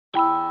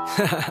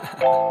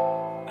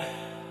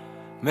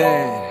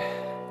Man,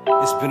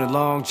 it's been a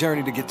long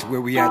journey to get to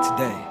where we at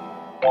today.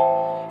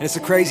 And it's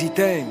a crazy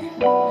thing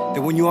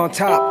that when you're on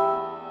top,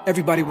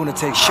 everybody wanna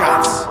take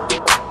shots.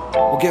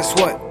 Well, guess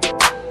what?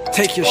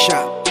 Take your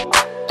shot,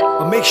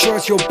 but make sure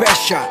it's your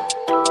best shot.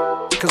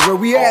 Cause where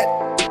we at,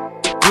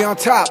 we on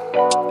top,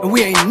 and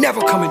we ain't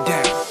never coming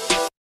down.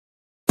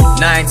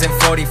 9s and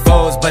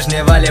 44s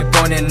बजने वाले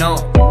पौने 9.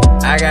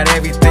 I got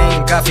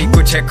everything, काफी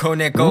कुछ है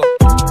खोने को.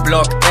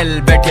 Block L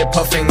बैठे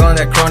puffing on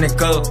the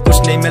chronicle.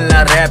 कुछ नहीं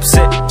मिलना rap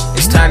से,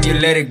 it's time you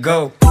let it go.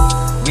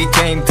 We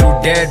came through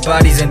dead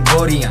bodies and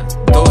बोरियां.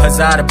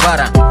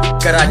 2012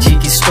 कराची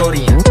की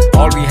स्टोरियां.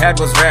 All we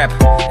had was rap,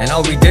 and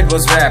all we did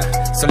was rap.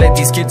 So let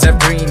these kids have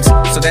dreams,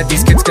 so that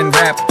these kids can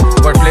rap.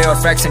 Wordplay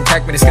और facts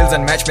intact, मेरे skills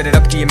unmatched. मेरे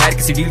रब की ये match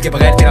किसी डील के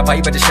बगैर. तेरा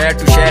भाई बजे share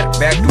to share,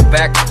 back to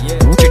back.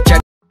 Chit chat.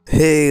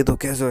 हे तो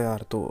कैसे हो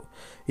यार। तो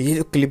ये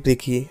जो क्लिप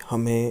देखिए,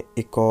 हमें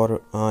एक और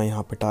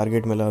यहाँ पे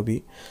टारगेट मिला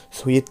अभी।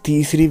 सो ये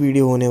तीसरी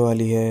वीडियो होने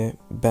वाली है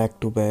बैक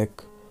टू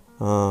बैक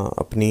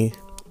अपनी।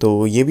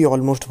 तो ये भी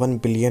ऑलमोस्ट 1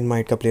 बिलियन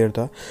माइट का प्लेयर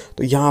था।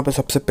 तो यहाँ पे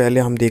सबसे पहले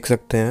हम देख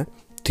सकते हैं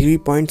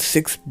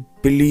 3.6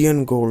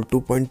 बिलियन गोल्ड,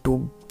 2.2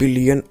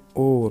 बिलियन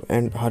और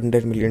एंड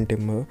 100 मिलियन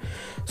टिम्बर।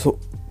 सो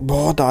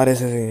बहुत आ रहे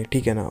से,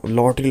 ठीक है ना।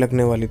 लॉटरी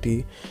लगने वाली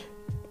थी,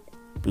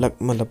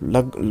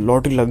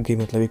 लॉटरी लग गई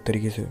मतलब एक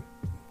तरीके से।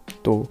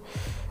 तो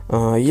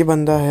ये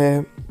बंदा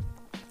है,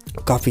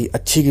 काफ़ी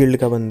अच्छी गिल्ड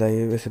का बंदा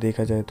है वैसे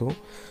देखा जाए तो।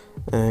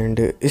 एंड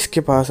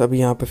इसके पास अभी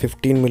यहाँ पे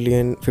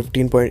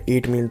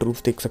 15.8 मिलियन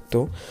ट्रूप्स देख सकते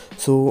हो।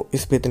 सो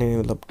इस पे इतने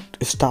मतलब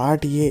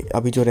स्टार्ट, ये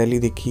अभी जो रैली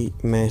देखी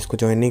मैं इसको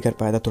ज्वाइन नहीं कर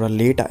पाया था, थोड़ा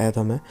लेट आया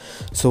था मैं।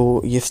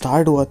 सो ये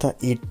स्टार्ट हुआ था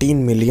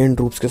 18 मिलियन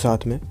ट्रूप्स के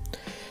साथ में।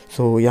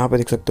 सो यहाँ पे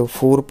देख सकते हो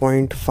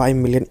 4.5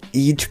 मिलियन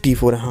ईच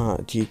T4, हाँ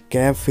जी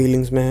कैव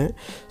फीलिंग्स में है।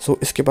 सो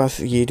इसके पास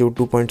ये जो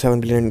 2.7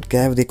 बिलियन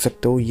कैव देख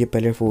सकते हो, ये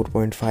पहले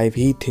 4.5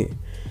 ही थे।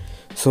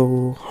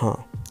 सो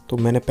हाँ, तो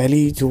मैंने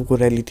पहली जो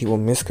रैली थी वो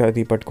मिस कर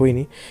दी, बट कोई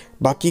नहीं।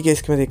 बाकी के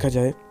इसमें देखा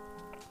जाए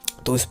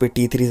तो इस पर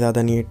T3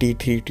 ज़्यादा नहीं है,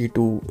 T3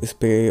 T2 इस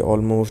पर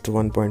ऑलमोस्ट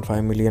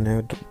 1.5 मिलियन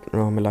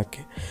है मिला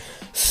के।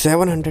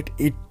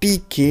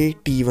 780K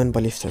T1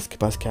 बलिस्टर्स के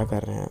पास क्या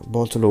कर रहे हैं,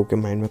 बहुत से लोगों के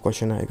माइंड में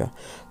क्वेश्चन आएगा।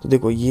 तो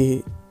देखो,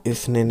 ये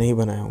इसने नहीं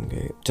बनाए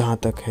होंगे जहाँ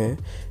तक है,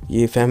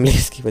 ये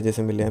फैमिलीज़ की वजह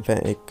से मिले हैं।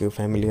 एक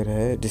फैमिलियर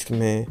है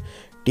जिसमें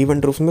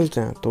T1 ट्रूप्स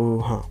मिलते हैं। तो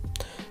हाँ,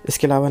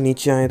 इसके अलावा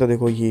नीचे आए तो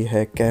देखो ये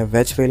है क्या,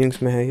 वेज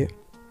फेलिंग्स में है ये,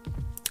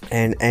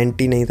 एंड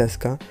एंटी नहीं था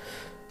इसका,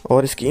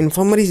 और इसकी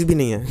इन्फर्मरीज भी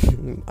नहीं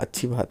है।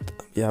 अच्छी बात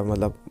या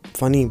मतलब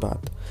फ़नी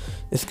बात,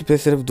 इसके पे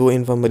सिर्फ 2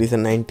 इन्फर्मरीज है,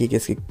 90 की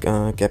इसकी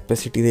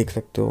कैपेसिटी देख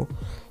सकते हो।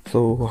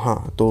 सो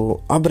हाँ,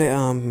 तो अब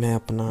मैं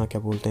अपना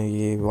क्या बोलते हैं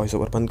ये वॉइस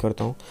ओवर बंद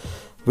करता हूँ,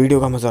 वीडियो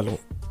का मज़ा लूँ।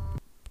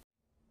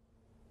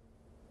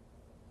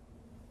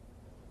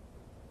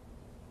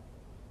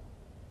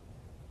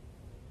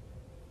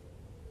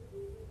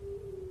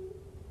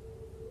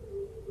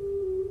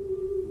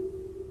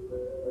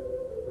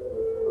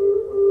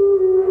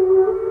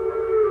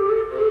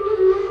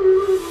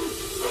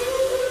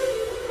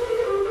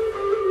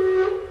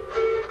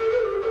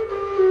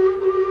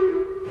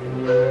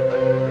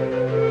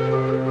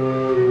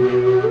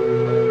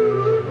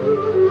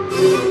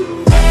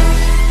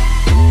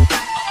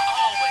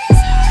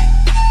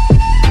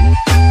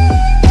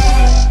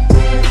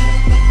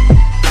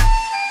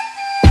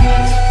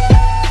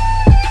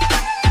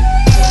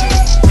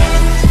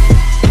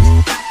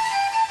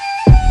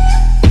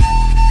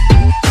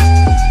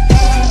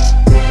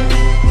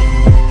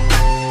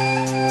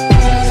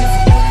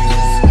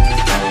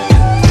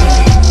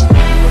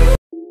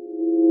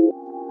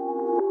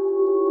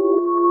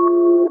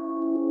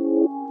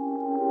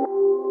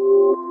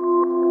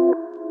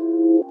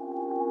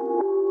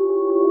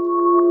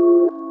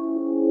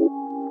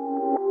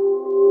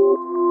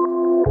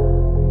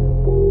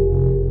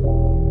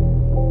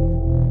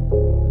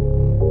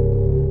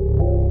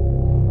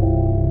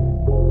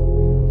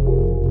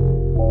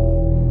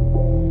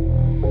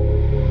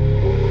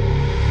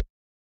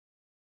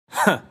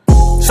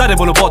 सारे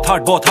बोलो बहुत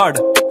हार्ड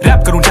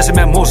रैप करूं जैसे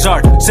मैं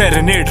मोजार्ट।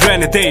 सेरेनेड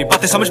रहने दे,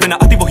 बातें समझ में ना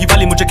आती वही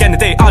वाली मुझे कहने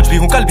दे। आज भी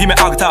हूं कल भी मैं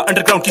आग था,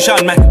 अंडरग्राउंड की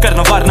शान में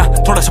करना वारना,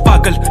 थोड़ा सा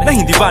पागल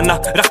नहीं दीवाना,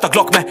 रखता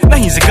ग्लॉक में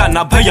नहीं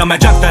जिगाना। भैया मैं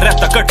जागता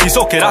रहता कटी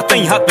सो के रात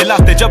नहीं, हाथ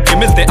मिलाते जब भी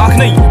मिलते आंख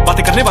नहीं।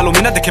 बातें करने वालों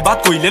में ना देखे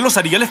बात कोई, ले लो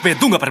सारी अलिफ में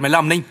दूंगा पर मैं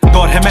लाम नहीं।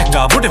 दौर है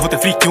महंगा, बूढ़े होते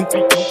फ्री क्यों,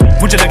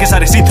 मुझे लगे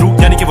सारे सी थ्रू,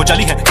 यानी कि वो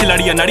जाली है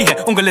खिलाड़ी या नाड़ी है।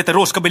 उंगल लेते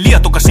रोज कभी लिया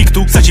तो का सीख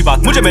तू, सच्ची बात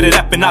मुझे मेरे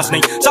रैप पे नाज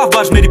नहीं। साफ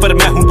बाज मेरी पर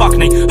मैं हूं पाक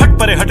नहीं, हट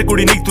परे हट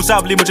कुड़ी नहीं तू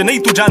सावली, मुझे नहीं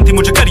तू जानती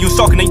मुझे करियो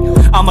शौक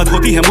नहीं। आमद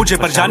होती है मुझे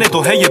पर जाने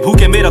दो, है ये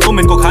भूखे मेरा तुम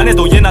इनको खाने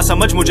दो। ये ना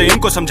समझ मुझे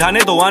इनको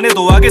समझाने दो, आने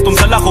दो आगे तुम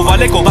सलाखों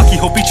वाले को, बाकी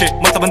हो पीछे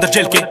मतलब अंदर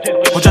जेल के।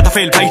 हो जाता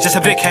फेल भाई जैसे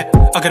ब्रेक है,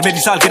 अगर मेरी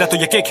साल गिरा तो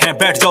ये केक है।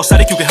 बैठ जाओ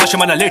सारे क्योंकि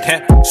हाशिमाना लेट है,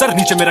 सर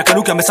नीचे मेरा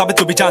करूं क्या मैं साबित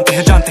तो भी जानते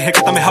हैं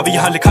कि मैं हावी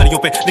यहाँ लिखारियों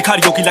पे।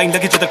 लिखारियों की लाइन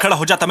लगे जिधर खड़ा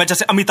हो जाता मैं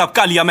जैसे अमिताभ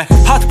कालिया। मैं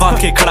हाथ बांध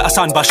के खड़ा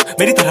आसान बाश,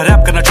 मेरी तरह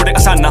रैप करना छोड़े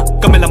आसान ना।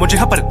 कमेला मुझे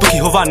यहाँ पर दुखी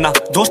हो वाना,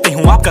 दोस्त नहीं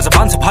हूँ आपका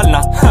जबान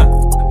संभालना।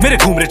 मेरे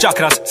घूम रहे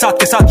चाकरास साथ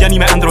के साथ, यानी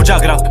मैं अंदरों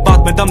जागरा।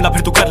 बात में दम ला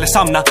फिर तू कर ले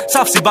सामना,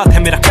 साफ सी बात है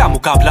मेरा क्या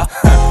मुकाबला।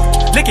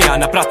 लेके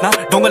आना प्रार्थना,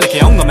 डोंगा लेके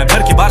आऊंगा मैं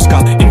भर के बार्स का।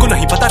 इनको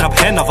नहीं पता रब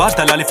है नवाज,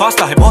 दलाली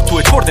फासला है बहुत,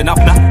 तू छोड़ देना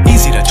अपना।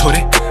 इजी रह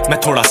छोरे, मैं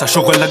थोड़ा सा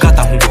शुगर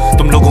लगाता हूँ।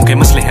 तुम लोगों के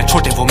मसले हैं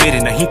छोटे, वो मेरे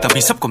नहीं,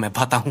 तभी सबको मैं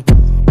भाता हूँ।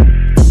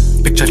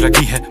 पिक्चर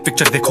लगी है,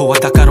 पिक्चर देखो,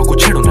 अदाकारों को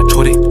छेड़ो ना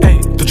छोरे।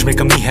 तुझ में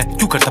कमी है,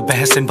 क्यों करता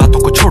बहस, इन बातों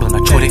को छोड़ो ना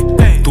छोरे।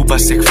 तू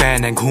बस एक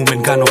फैन है, घूम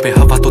इन गानों पे,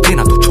 हवा तो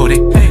देना तू छोरे।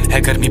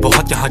 है गर्मी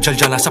बहुत यहाँ, जल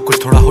जाना सब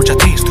कुछ, थोड़ा हो जा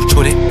तेज तू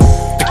छोरे।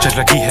 पिक्चर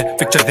लगी है,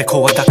 पिक्चर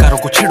देखो, अदाकारों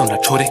को छेड़ो ना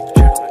छोरे।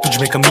 तुझ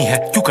में कमी है,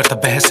 क्यों करता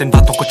बहस, इन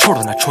बातों को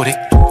छोड़ो ना छोरे।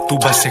 तू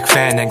बस एक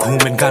फैन है,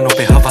 घूम इन गानों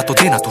पे, हवा तो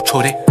देना तू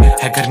छोरे।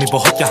 है गर्मी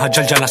बहुत यहाँ,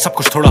 जल जाना सब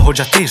कुछ, थोड़ा हो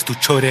जा तेज तू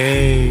छोरे।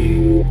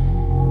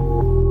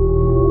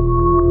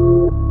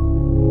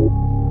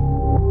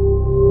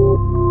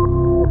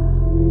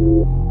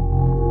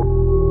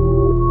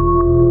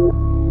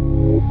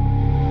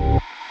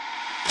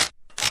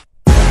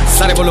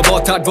 सारे बोलो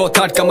बहुत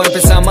हार्ड, कमर पे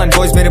सामान,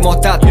 बॉयज मेरे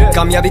मोहतात।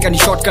 कामयाबी का नहीं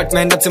शॉर्टकट,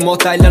 मेहनत से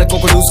मौत आए, लड़कों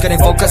को लूज करें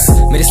फोकस।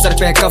 मेरे सर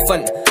पे है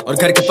कफन और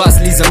घर के पास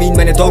ली जमीन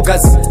मैंने 2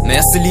 गज। मैं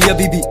असली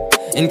अभी भी,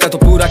 इनका तो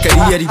पूरा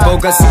करियर ही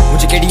बोगस।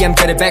 मुझे केडीएम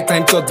करे बैक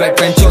पहन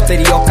चो,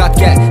 तेरी औकात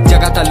क्या है?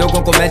 जगाता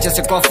लोगों को मैं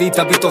जैसे कॉफी,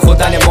 तभी तो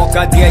खुदा ने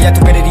मौका दिया। या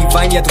तू करे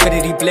रिवाइंड, या तू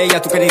करे रिप्ले, या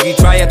तू करे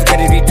रिट्राई, या तू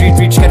करे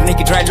रिट्रीट करने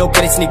की ट्राई। लोग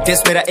करे स्नीक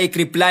दिस, मेरा एक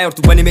रिप्लाई और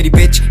तू बने मेरी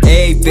बिच।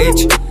 ए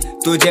बिच,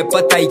 तुझे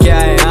पता ही क्या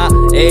है हाँ?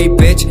 ए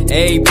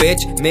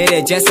बिच,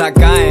 मेरे जैसा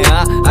कहाँ है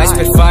हाँ? I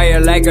spit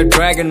fire like a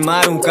dragon,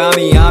 मारूं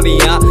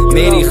कामयाबियाँ।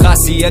 मेरी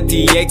खासियत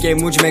ही ये कि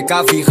मुझ में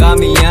काफी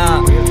खामियाँ।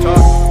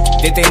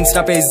 देते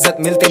इंस्टा पे इज्जत,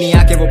 मिलते नहीं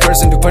आके वो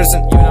पर्सन टू पर्सन।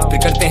 फिर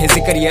करते हैं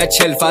जिक्र ये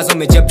अच्छे अल्फाजों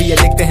में जब भी ये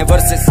लिखते हैं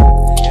वर्सेस।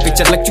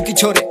 पिक्चर लग चुकी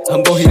छोरे,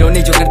 हम वो हीरो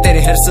नहीं जो करते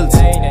रिहर्सल्स।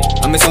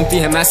 हमें सुनती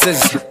है मैसेज,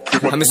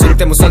 हमें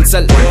सुनते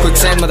मुसलसल। कुछ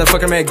सैन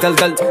मदरफकर में एक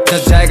दलदल,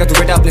 धस जाएगा तू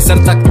बेटा अपने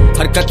सर तक।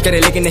 हरकत करे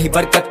लेकिन नहीं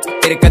बरकत,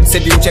 तेरे कद से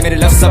भी ऊंचे मेरे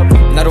लफ्ज़ सब।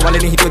 नारों वाले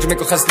नहीं तुझ में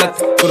को खसलत,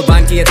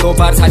 कुर्बान किए 2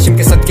 बार हाशिम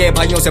के सदके।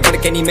 भाइयों से बढ़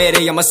के नहीं मेरे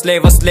ये मसले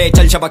वसले,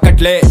 चल शबा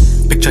कट ले।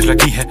 पिक्चर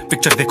लगी है,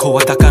 पिक्चर देखो,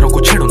 अदाकारों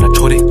को छेड़ो ना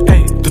छोरे।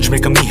 तुझ में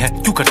कमी है,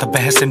 क्यों करता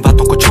बहस, इन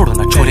बातों को छोड़ो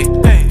ना छोरे।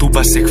 तू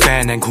बस एक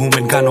फैन है, घूम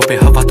इन गानों पे,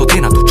 हवा तो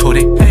देना तू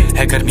छोरे।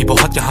 है गर्मी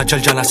बहुत यहाँ, जल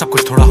जाना सब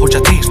कुछ, थोड़ा हो जा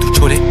तेज तू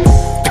छोरे।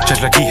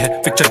 पिक्चर लगी है,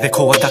 पिक्चर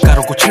देखो,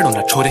 अदाकारों को छेड़ो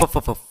ना छोरे।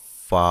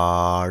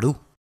 फाड़ू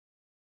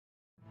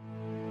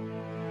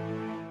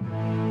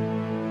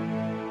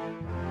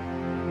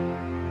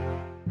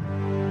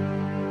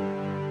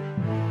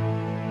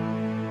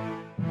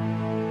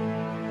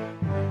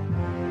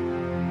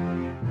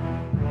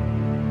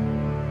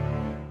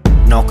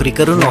नौकरी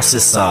करूं 9 से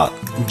 7,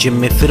 जिम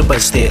में फिर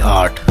बजते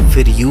 8,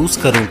 फिर यूज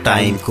करूं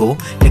टाइम को,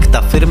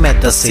 लिखता फिर मैं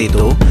 10 से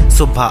 2।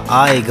 सुबह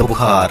आएगा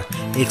बुखार,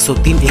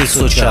 103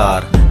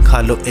 104,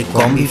 खा लो एक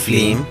कॉम्बी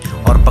फ्लेम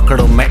और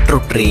पकड़ो मेट्रो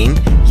ट्रेन।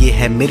 ये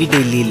है मेरी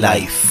डेली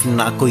लाइफ,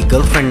 ना कोई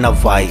गर्लफ्रेंड ना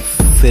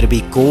वाइफ, फिर भी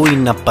कोई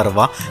न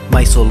परवाह,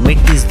 माई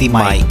सोलमेट इज द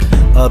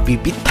माइक। अभी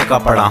भी थका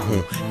पड़ा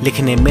हूँ,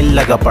 लिखने में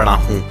लगा पड़ा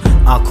हूँ,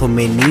 आंखों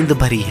में नींद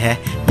भरी है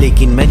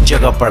लेकिन मैं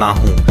जगा पड़ा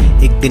हूँ।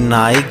 एक दिन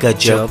आएगा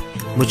जब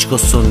मुझको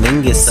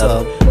सुनेंगे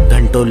सब,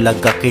 घंटों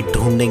लगा के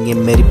ढूंढेंगे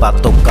मेरी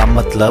बातों का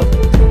मतलब।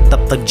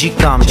 तब तक जी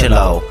काम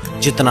चलाओ,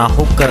 जितना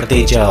हो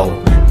करते जाओ,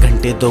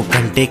 घंटे 2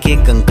 घंटे के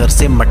कंकर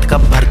से मटका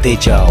भरते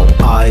जाओ।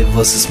 आई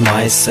वर्सेस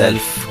माई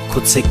सेल्फ,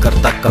 खुद से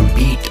करता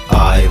compete.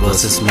 I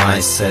versus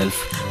my self,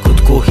 खुद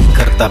को ही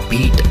करता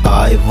beat.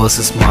 I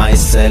versus my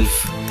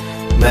self,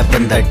 मैं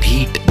बंदा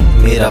ढीठ,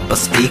 मेरा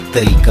बस एक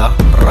तरीका,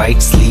 right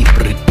sleep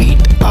repeat.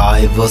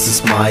 I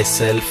versus my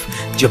self,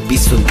 जब भी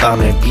सुनता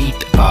मैं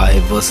beat. I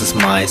versus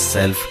my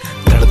self,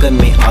 धड़कन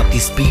में आती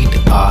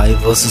speed. I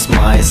versus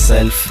my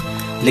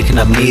self,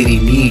 लिखना मेरी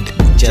नीड,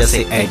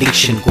 जैसे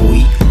एडिक्शन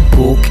कोई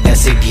कोक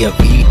एसिड या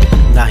वीट।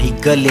 ना ही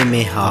गले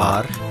में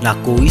हार, ना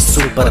कोई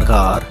सुपर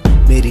कार,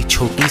 मेरी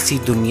छोटी सी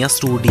दुनिया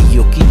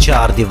स्टूडियो की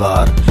 4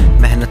 दीवार।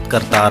 मेहनत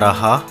करता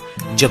रहा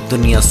जब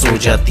दुनिया सो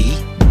जाती,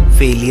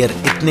 फेलियर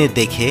इतने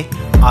देखे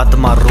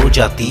आत्मा रो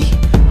जाती।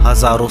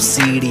 हजारों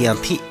सीढ़ियां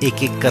थी,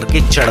 एक एक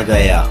करके चढ़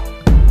गया,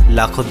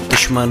 लाखों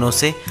दुश्मनों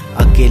से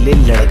अकेले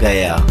लड़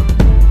गया।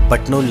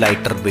 But no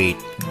lighter wait,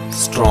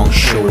 strong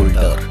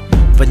shoulder,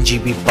 1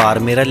 GB पार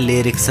मेरा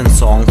लिरिक्स एंड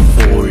सॉन्ग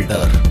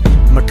फोल्डर।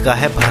 मटका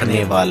है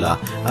भरने वाला,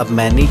 अब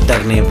मैं नहीं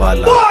डरने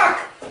वाला।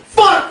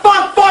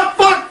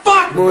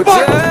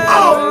 मुझे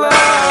रुला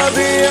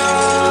दिया,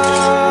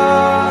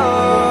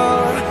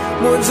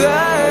 मुझे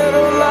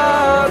रुला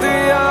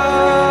दिया।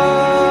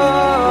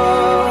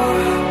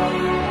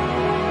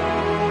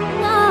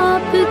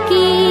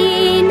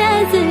 आपकी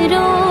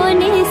नजरों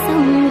ने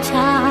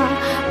समझा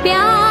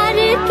प्यार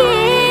के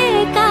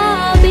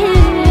काबिल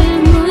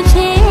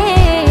मुझे,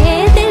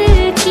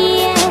 दिल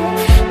किए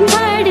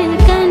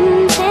धड़कन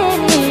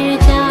ठहर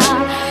जा,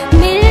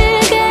 मिल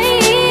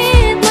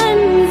गई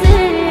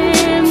मंजिल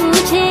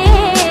मुझे,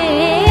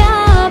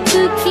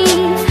 आपकी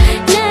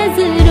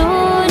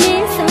नजरों ने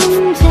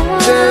समझा।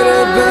 तेरे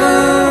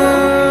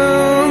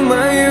बिन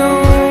मैं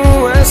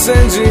यूं ऐसे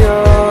जिया,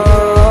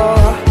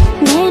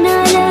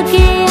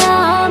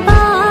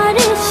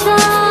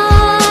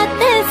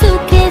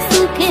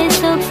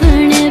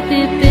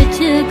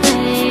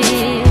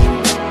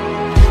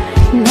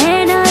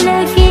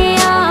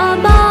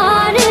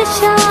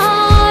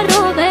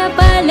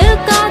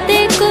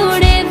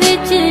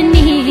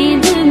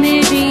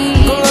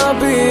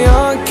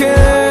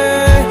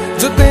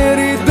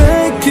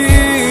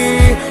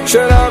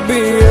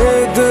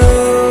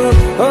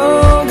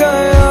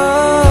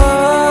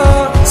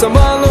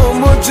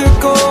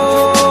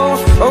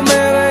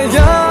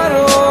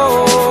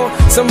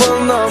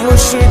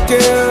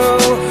 किल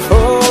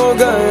हो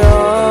गया।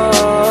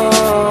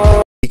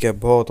 ठीक है,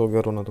 बहुत हो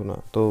गया रोना धोना।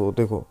 तो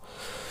देखो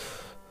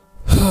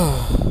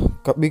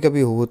कभी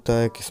कभी होता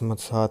है किस्मत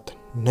साथ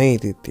नहीं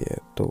देती है,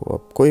 तो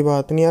अब कोई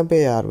बात नहीं। अबे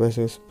यार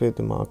वैसे इस पे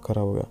दिमाग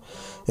खराब हो गया।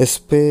 इस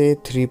पे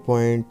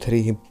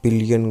 3.3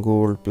 बिलियन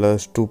गोल्ड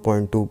प्लस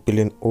 2.2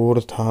 बिलियन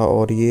और था,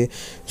 और ये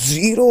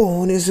ज़ीरो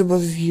होने से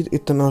बस ये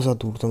इतना सा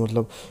दूर था।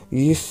 मतलब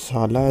ये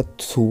साला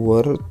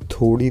सुअर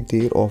थोड़ी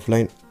देर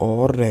ऑफलाइन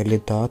और रह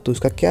लेता तो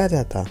इसका क्या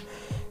जाता।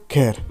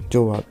 खैर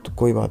जो बात,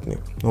 कोई बात नहीं,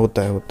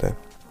 होता है।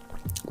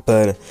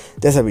 पर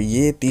जैसा भी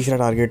ये तीसरा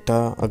टारगेट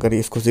था, अगर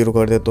इसको ज़ीरो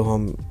कर दे तो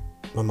हम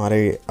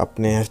हमारे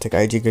अपने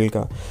 #IG गिल्ड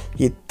का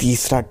ये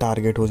तीसरा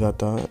टारगेट हो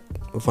जाता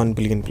 1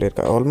 बिलियन प्लेयर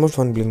का। ऑलमोस्ट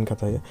 1 बिलियन का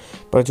था ये।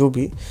 पर जो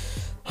भी,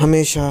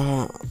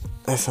 हमेशा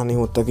ऐसा नहीं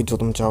होता कि जो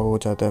तुम चाहो हो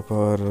जाता है,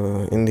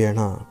 पर इन दी एंड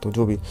हाँ तो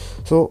जो भी।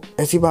 सो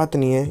ऐसी बात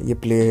नहीं है, ये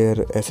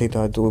प्लेयर ऐसे ही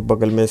था। जो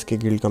बगल में इसके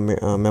गिल्ड का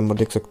मेंबर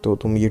देख सकते हो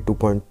तुम, ये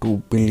 2.2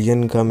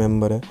 बिलियन का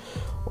मेंबर है,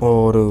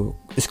 और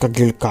इसका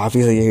गिल्ड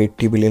काफ़ी सही है,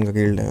 80 बिलियन का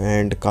गिल्ड है,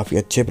 एंड काफ़ी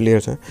अच्छे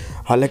प्लेयर्स हैं।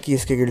 हालांकि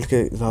इसके गिल्ड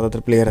के ज़्यादातर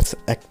प्लेयर्स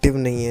एक्टिव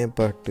नहीं हैं,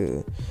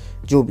 बट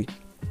जो भी।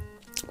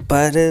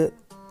 पर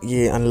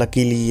ये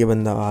अनलकीली ये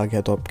बंदा आ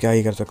गया, तो अब क्या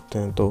ही कर सकते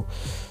हैं। तो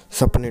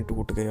सपने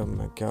टूट गए, अब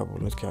मैं क्या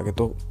बोलूँ इसके आगे।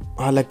 तो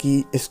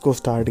हालांकि इसको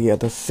स्टार्ट किया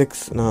था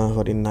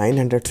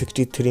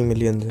 963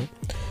 मिलियन से।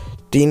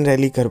 3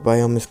 रैली कर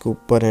पाए हम इसके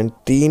ऊपर, एंड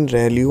 3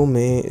 रैलियों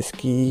में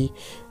इसकी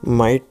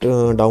माइट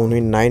डाउन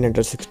हुई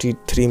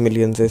 963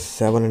 मिलियन से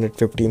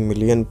 750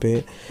 मिलियन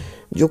पे,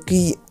 जो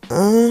कि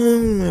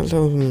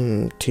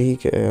मतलब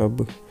ठीक है,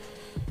 अब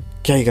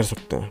क्या ही कर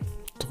सकते हैं।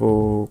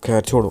 तो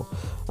खैर छोड़ो,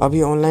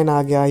 अभी ऑनलाइन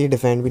आ गया, ये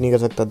डिफेंड भी नहीं कर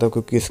सकता था,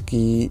 क्योंकि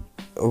इसकी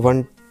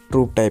 1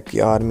 ट्रूप टाइप की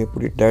आर्मी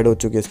पूरी डेड हो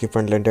चुकी है, इसकी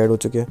फ्रंट लाइन डेड हो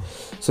चुकी है।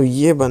 सो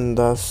ये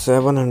बंदा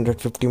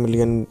 750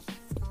 मिलियन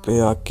पे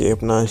आके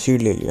अपना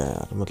शील्ड ले लिया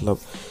यार। मतलब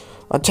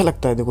अच्छा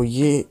लगता है। देखो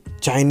ये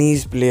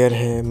चाइनीज़ प्लेयर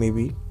है मे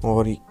बी,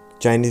 और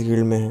चाइनीज़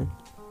गिल्ड में है,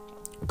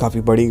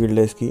 काफ़ी बड़ी गिल्ड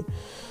है इसकी,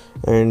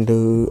 एंड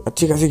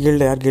अच्छी खासी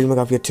गिल्ड है यार। गिल्ड में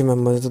काफ़ी अच्छे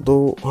मेम्बर्स हैं,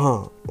 तो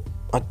हाँ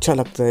अच्छा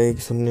लगता है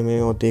सुनने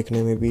में और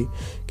देखने में भी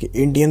कि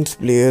इंडियंस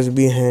प्लेयर्स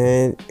भी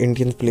हैं।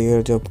 इंडियन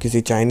प्लेयर जब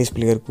किसी चाइनीज़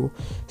प्लेयर को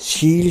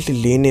शील्ड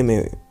लेने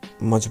में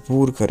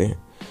मजबूर करें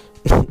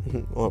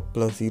और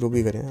प्लस ज़ीरो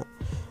भी करें।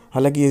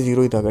 हालांकि ये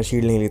ज़ीरो ही था अगर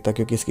शील्ड नहीं लेता,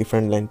 क्योंकि इसकी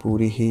फ्रंट लाइन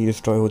पूरी ही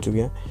डिस्ट्रॉय हो चुकी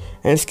है,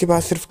 एंड इसके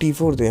पास सिर्फ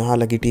T4 थे।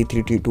 हालांकि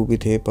T3 T2 भी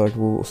थे, बट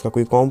वो उसका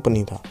कोई कॉम्प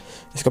नहीं था,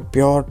 इसका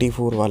प्योर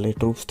T4 वाले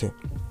ट्रूप्स थे।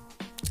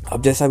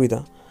 अब जैसा भी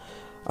था,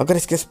 अगर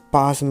इसके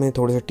पास में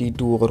थोड़े से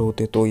T2 और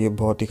होते तो ये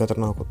बहुत ही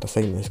ख़तरनाक होता।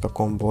 सही में इसका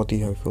कॉम्प बहुत ही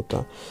हैवी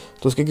होता।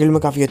 तो उसके गिल्ड में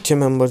काफ़ी अच्छे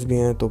मेंबर्स भी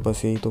हैं। तो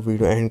बस यही, तो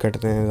वीडियो एंड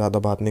करते हैं, ज़्यादा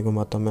बात नहीं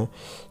घुमाता मैं।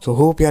 सो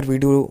होप यार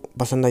वीडियो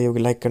पसंद आई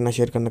होगी। लाइक करना,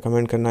 शेयर करना,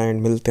 कमेंट करना,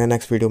 एंड मिलते हैं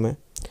नेक्स्ट वीडियो में।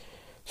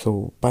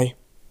 सो बाय।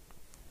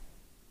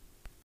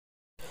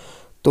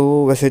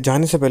 तो वैसे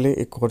जाने से पहले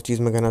एक और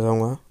चीज़ मैं कहना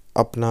चाहूँगा,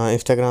 अपना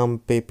इंस्टाग्राम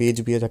पे पेज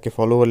भी है, जाके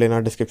फॉलो कर लेना,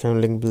 डिस्क्रिप्शन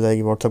में लिंक मिल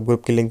जाएगी, व्हाट्सअप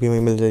ग्रुप की लिंक भी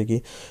वहीं मिल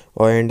जाएगी,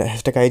 और एंड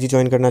 #IG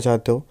ज्वाइन करना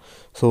चाहते हो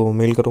सो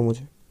मेल करो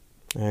मुझे,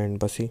 एंड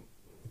बस ही।